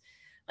what was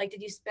like,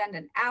 did you spend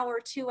an hour,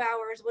 2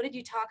 hours? What did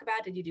you talk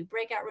about? Did you do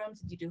breakout rooms?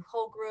 Did you do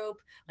whole group?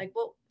 Like,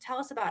 well, tell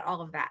us about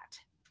all of that.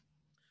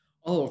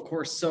 Oh, of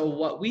course. So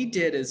what we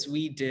did is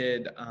we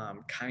did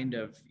kind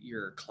of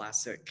your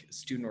classic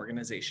student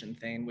organization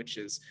thing, which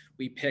is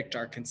we picked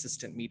our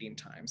consistent meeting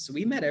time. So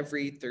we met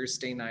every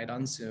Thursday night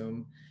on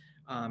Zoom.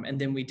 And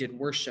then we did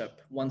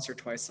worship once or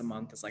twice a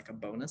month as like a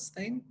bonus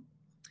thing,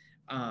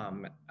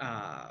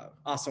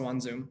 also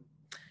on Zoom.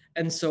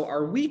 And so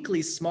our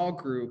weekly small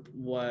group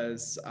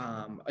was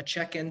a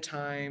check-in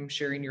time,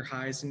 sharing your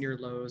highs and your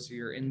lows,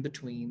 your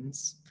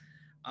in-betweens.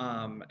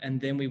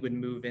 And then we would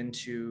move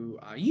into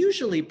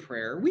usually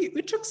prayer. We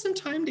took some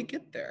time to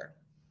get there.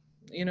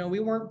 We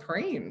weren't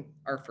praying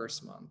our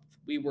first month.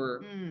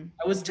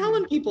 I was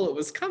telling people it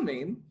was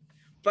coming,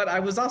 but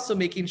I was also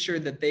making sure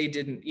that they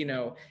didn't,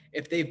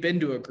 if they've been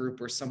to a group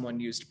where someone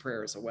used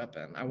prayer as a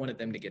weapon, I wanted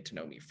them to get to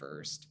know me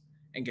first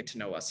and get to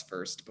know us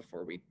first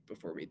before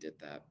we did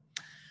that.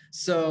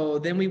 So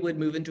then we would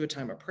move into a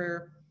time of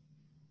prayer.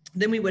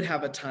 Then we would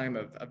have a time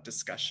of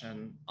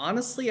discussion.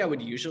 Honestly, I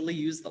would usually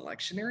use the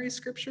lectionary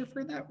scripture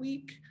for that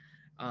week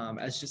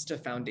as just a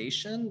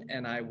foundation,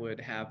 and I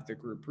would have the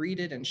group read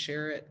it and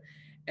share it.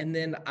 And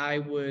then I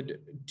would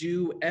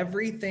do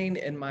everything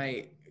in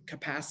my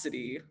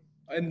capacity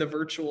in the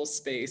virtual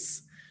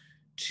space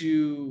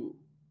to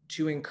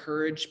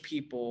encourage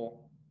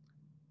people,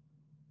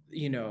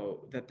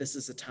 that this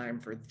is a time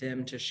for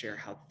them to share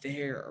how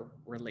they're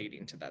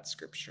relating to that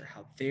scripture,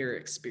 how they're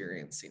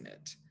experiencing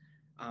it.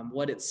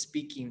 What it's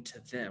speaking to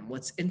them,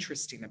 what's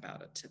interesting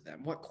about it to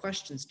them, what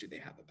questions do they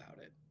have about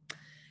it,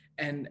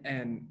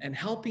 and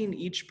helping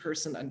each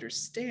person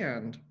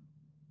understand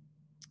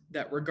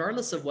that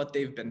regardless of what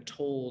they've been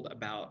told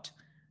about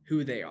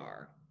who they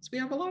are, so we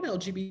have a lot of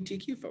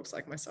LGBTQ folks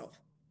like myself,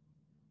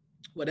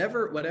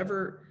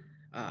 whatever,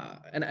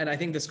 and I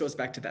think this goes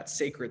back to that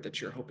sacred that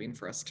you're hoping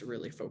for us to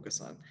really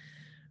focus on,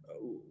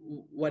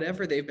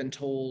 whatever they've been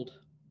told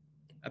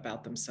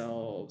about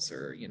themselves,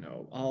 or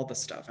all the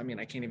stuff. I mean,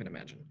 I can't even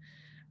imagine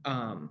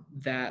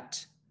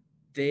that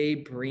they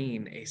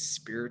bring a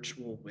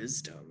spiritual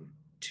wisdom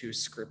to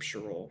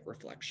scriptural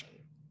reflection.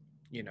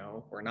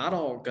 We're not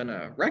all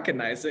gonna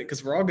recognize it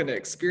because we're all gonna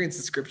experience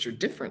the scripture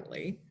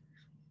differently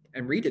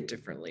and read it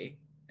differently,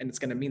 and it's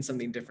gonna mean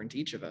something different to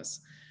each of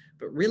us.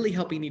 But really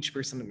helping each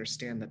person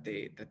understand that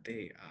they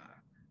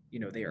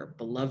are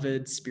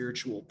beloved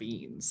spiritual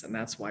beings, and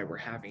that's why we're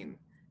having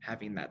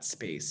that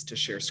space to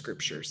share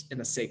scriptures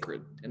in a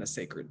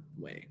sacred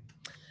way.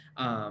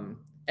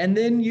 And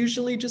then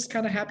usually just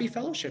kind of happy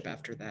fellowship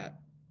after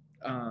that.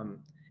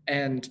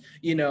 And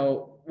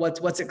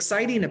what's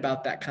exciting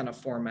about that kind of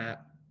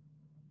format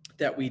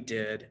that we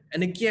did,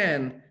 and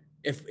again,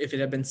 if it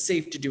had been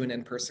safe to do an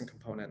in-person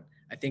component,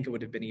 I think it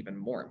would have been even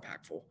more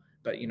impactful,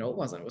 but it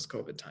wasn't. It was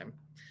COVID time.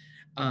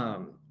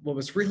 What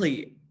was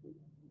really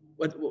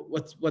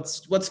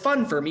what's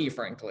fun for me,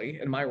 frankly,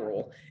 in my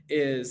role,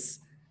 is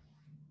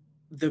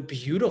the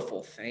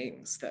beautiful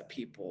things that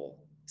people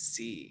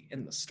see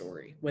in the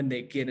story when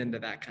they get into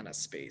that kind of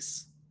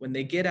space, when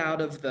they get out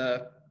of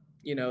the,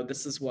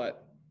 this is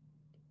what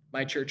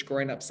my church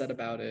growing up said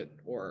about it,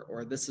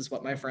 or this is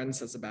what my friend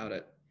says about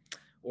it,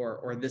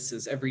 or this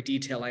is every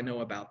detail I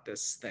know about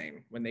this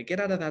thing. When they get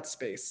out of that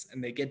space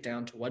and they get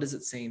down to what is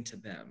it saying to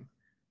them,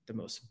 the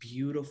most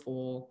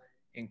beautiful,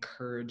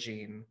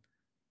 encouraging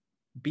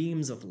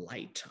beams of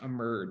light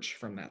emerge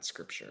from that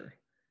scripture.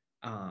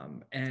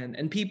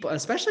 And people,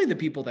 especially the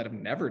people that have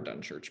never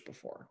done church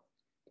before,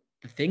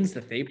 the things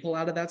that they pull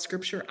out of that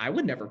scripture, I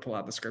would never pull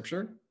out the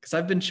scripture because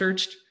I've been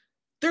churched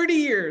 30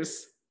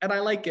 years and I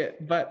like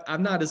it, but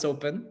I'm not as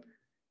open.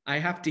 I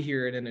have to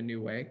hear it in a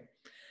new way.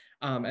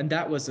 And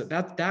that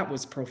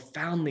was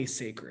profoundly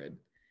sacred.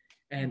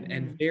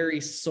 and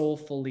very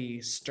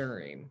soulfully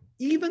stirring,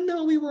 even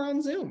though we were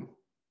on Zoom.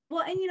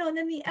 Well, and and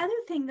then the other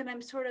thing that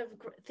I'm sort of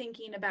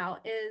thinking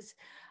about is,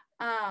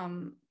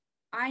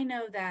 I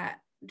know that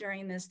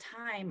during this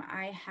time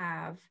I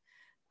have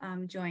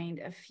joined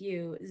a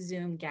few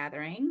Zoom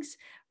gatherings,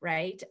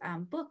 right?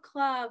 Book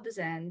clubs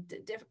and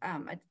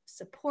a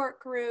support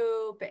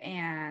group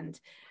and,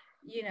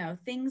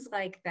 things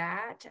like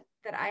that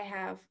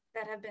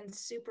have been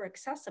super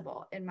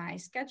accessible in my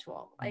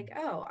schedule. Like,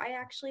 oh, I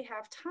actually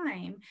have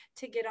time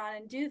to get on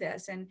and do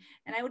this. And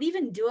I would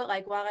even do it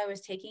like while I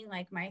was taking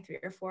like my 3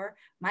 or 4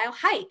 mile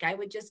hike. I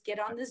would just get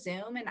on the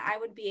Zoom and I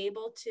would be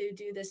able to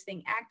do this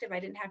thing active. I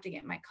didn't have to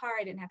get in my car.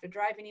 I didn't have to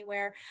drive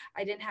anywhere.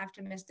 I didn't have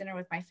to miss dinner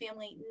with my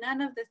family,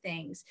 none of the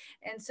things.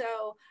 And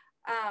so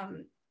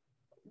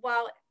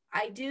while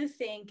I do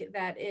think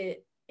that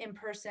it in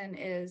person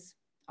is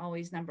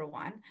always number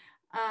one,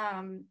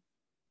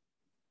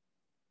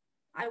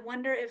 I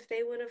wonder if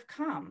they would have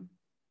come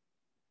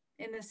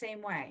in the same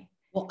way.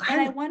 Well,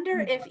 and I wonder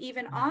if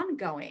even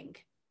ongoing,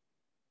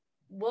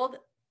 will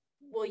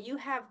you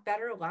have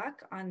better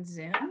luck on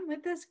Zoom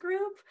with this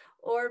group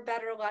or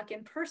better luck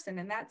in person?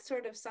 And that's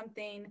sort of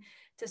something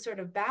to sort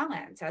of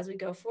balance as we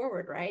go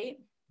forward, right?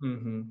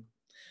 Mm-hmm.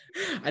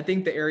 I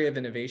think the area of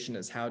innovation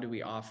is how do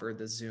we offer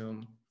the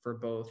Zoom for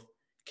both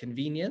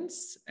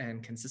convenience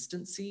and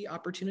consistency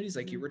opportunities,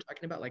 like you were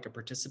talking about, like a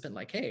participant,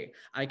 like, hey,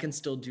 I can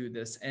still do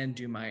this and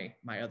do my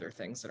other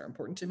things that are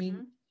important to me.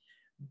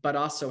 But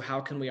also, how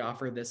can we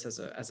offer this as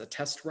a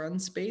test run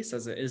space?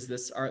 Is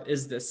this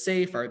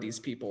safe? Are these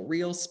people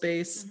real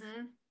space?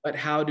 But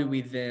how do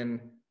we then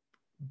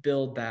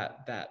build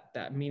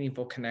that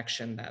meaningful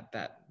connection,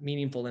 that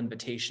meaningful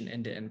invitation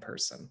into in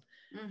person?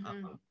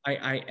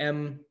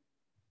 I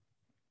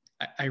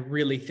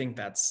really think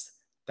that's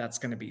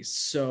going to be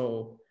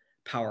so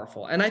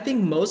powerful. And I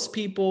think most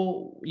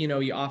people,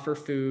 you offer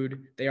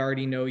food, they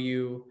already know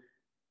you,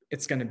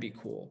 it's going to be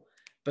cool.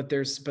 But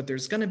there's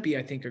going to be,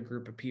 I think, a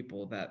group of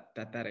people that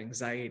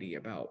anxiety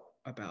about,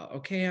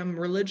 okay, I'm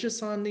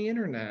religious on the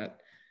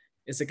internet.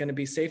 Is it going to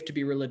be safe to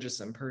be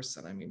religious in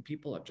person? I mean,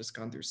 people have just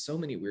gone through so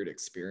many weird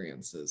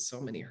experiences,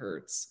 so many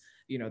hurts,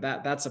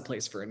 that's a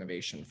place for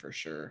innovation for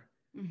sure.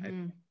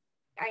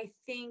 I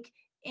think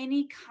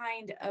any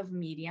kind of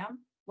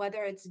medium,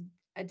 whether it's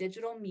a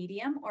digital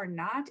medium or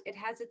not, it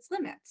has its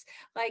limits.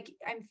 Like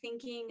I'm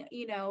thinking,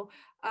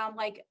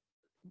 like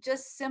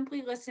just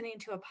simply listening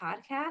to a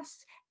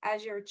podcast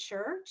as your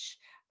church,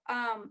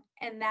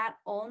 and that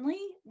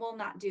only will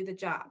not do the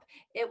job.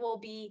 It will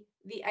be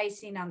the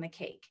icing on the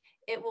cake.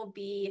 It will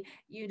be,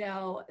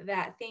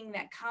 that thing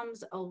that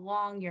comes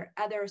along your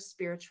other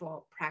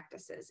spiritual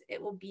practices.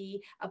 It will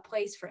be a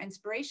place for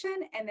inspiration,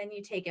 and then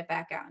you take it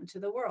back out into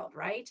the world,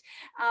 right?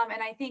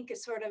 And I think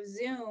sort of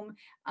Zoom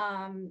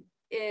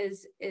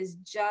is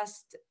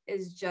just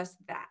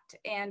that.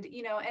 And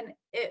and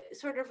it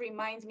sort of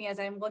reminds me, as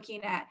I'm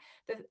looking at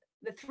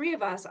the 3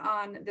 of us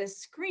on this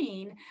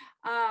screen,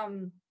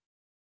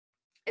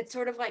 it's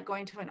sort of like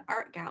going to an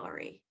art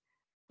gallery.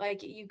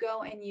 Like you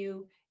go and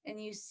you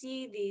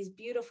see these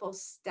beautiful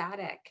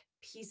static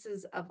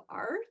pieces of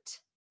art,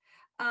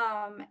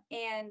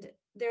 and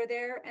they're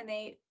there and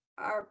they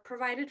are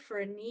provided for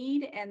a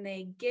need, and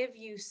they give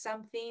you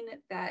something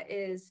that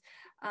is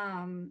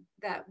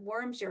that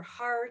warms your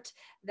heart,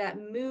 that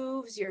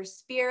moves your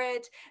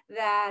spirit,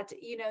 that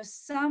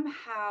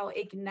somehow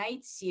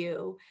ignites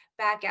you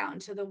back out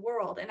into the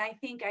world. And I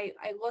think I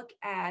look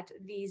at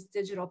these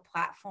digital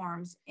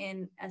platforms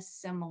in a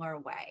similar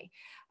way,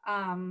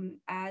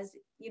 as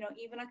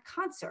even a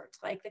concert.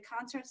 Like the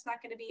concert's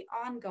not going to be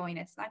ongoing.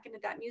 It's not going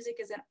to, that music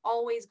isn't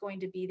always going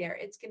to be there.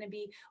 It's going to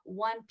be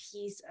one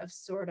piece of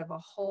sort of a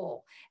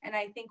whole. And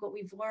I think what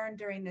we've learned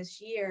during this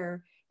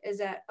year is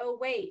that, oh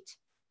wait,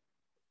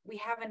 we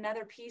have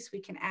another piece we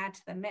can add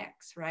to the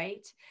mix,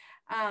 right?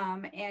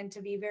 And to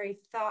be very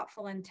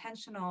thoughtful,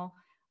 intentional,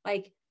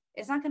 like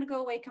it's not going to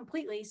go away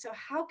completely. So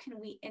how can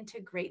we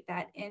integrate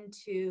that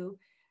into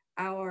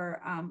our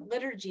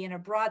liturgy in a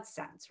broad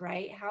sense,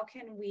 right? How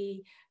can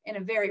we, in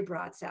a very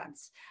broad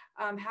sense,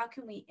 how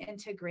can we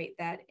integrate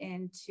that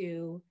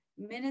into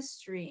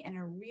ministry in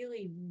a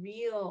really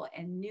real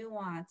and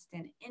nuanced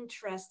and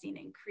interesting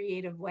and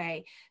creative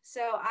way?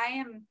 So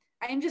I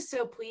am just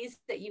so pleased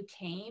that you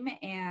came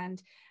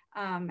and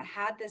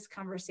had this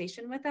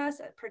conversation with us,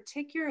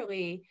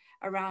 particularly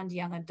around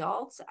young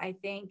adults. I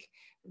think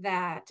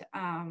that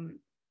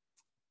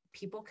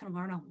people can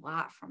learn a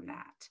lot from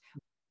that.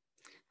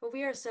 Well,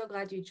 we are so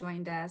glad you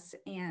joined us,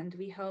 and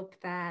we hope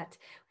that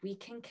we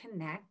can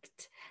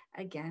connect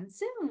again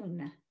soon.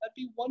 That'd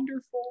be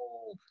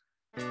wonderful.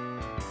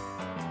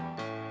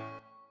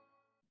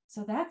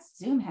 So that's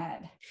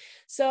Zoomhead.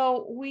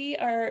 So we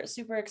are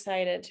super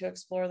excited to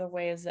explore the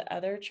ways that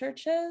other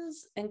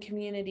churches and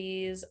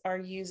communities are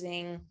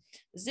using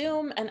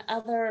Zoom and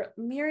other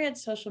myriad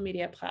social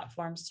media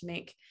platforms to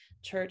make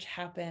church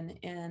happen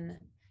in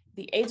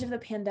the age of the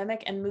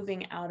pandemic and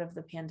moving out of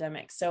the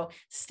pandemic. So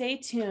stay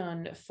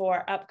tuned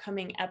for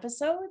upcoming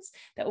episodes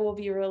that will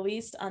be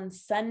released on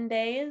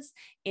Sundays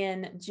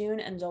in June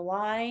and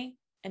July.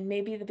 and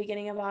maybe the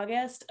beginning of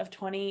August of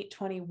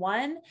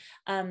 2021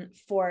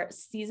 for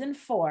season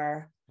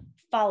 4.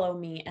 Follow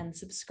me and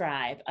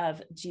subscribe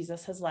of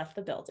Jesus Has Left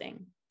the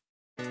Building.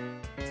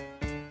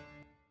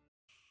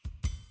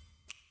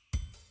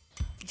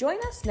 Join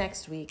us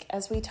next week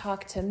as we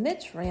talk to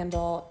Mitch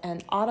Randall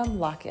and Autumn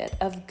Lockett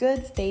of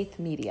Good Faith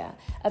Media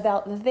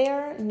about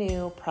their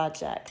new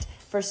project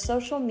for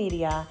social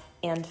media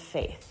and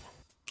faith.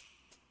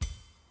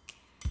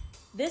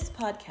 This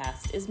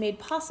podcast is made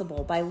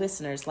possible by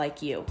listeners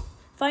like you.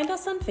 Find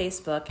us on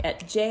Facebook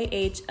at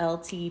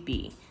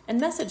JHLTB and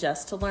message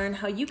us to learn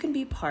how you can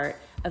be part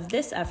of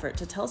this effort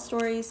to tell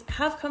stories,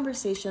 have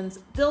conversations,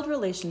 build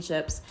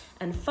relationships,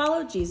 and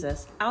follow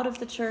Jesus out of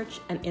the church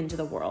and into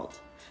the world.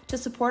 To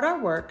support our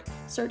work,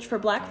 search for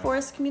Black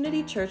Forest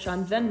Community Church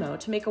on Venmo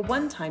to make a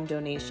one-time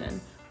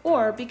donation,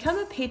 or become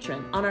a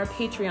patron on our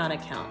Patreon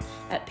account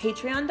at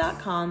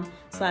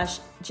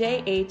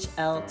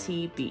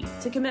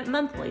patreon.com/JHLTB to commit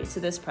monthly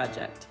to this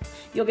project.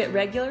 You'll get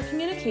regular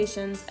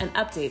communications and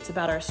updates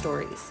about our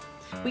stories.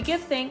 We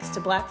give thanks to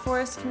Black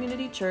Forest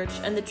Community Church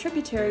and the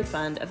Tributary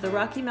Fund of the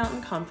Rocky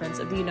Mountain Conference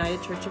of the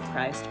United Church of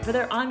Christ for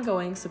their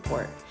ongoing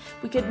support.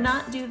 We could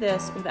not do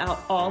this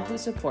without all who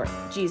support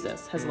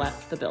Jesus Has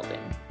Left the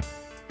Building.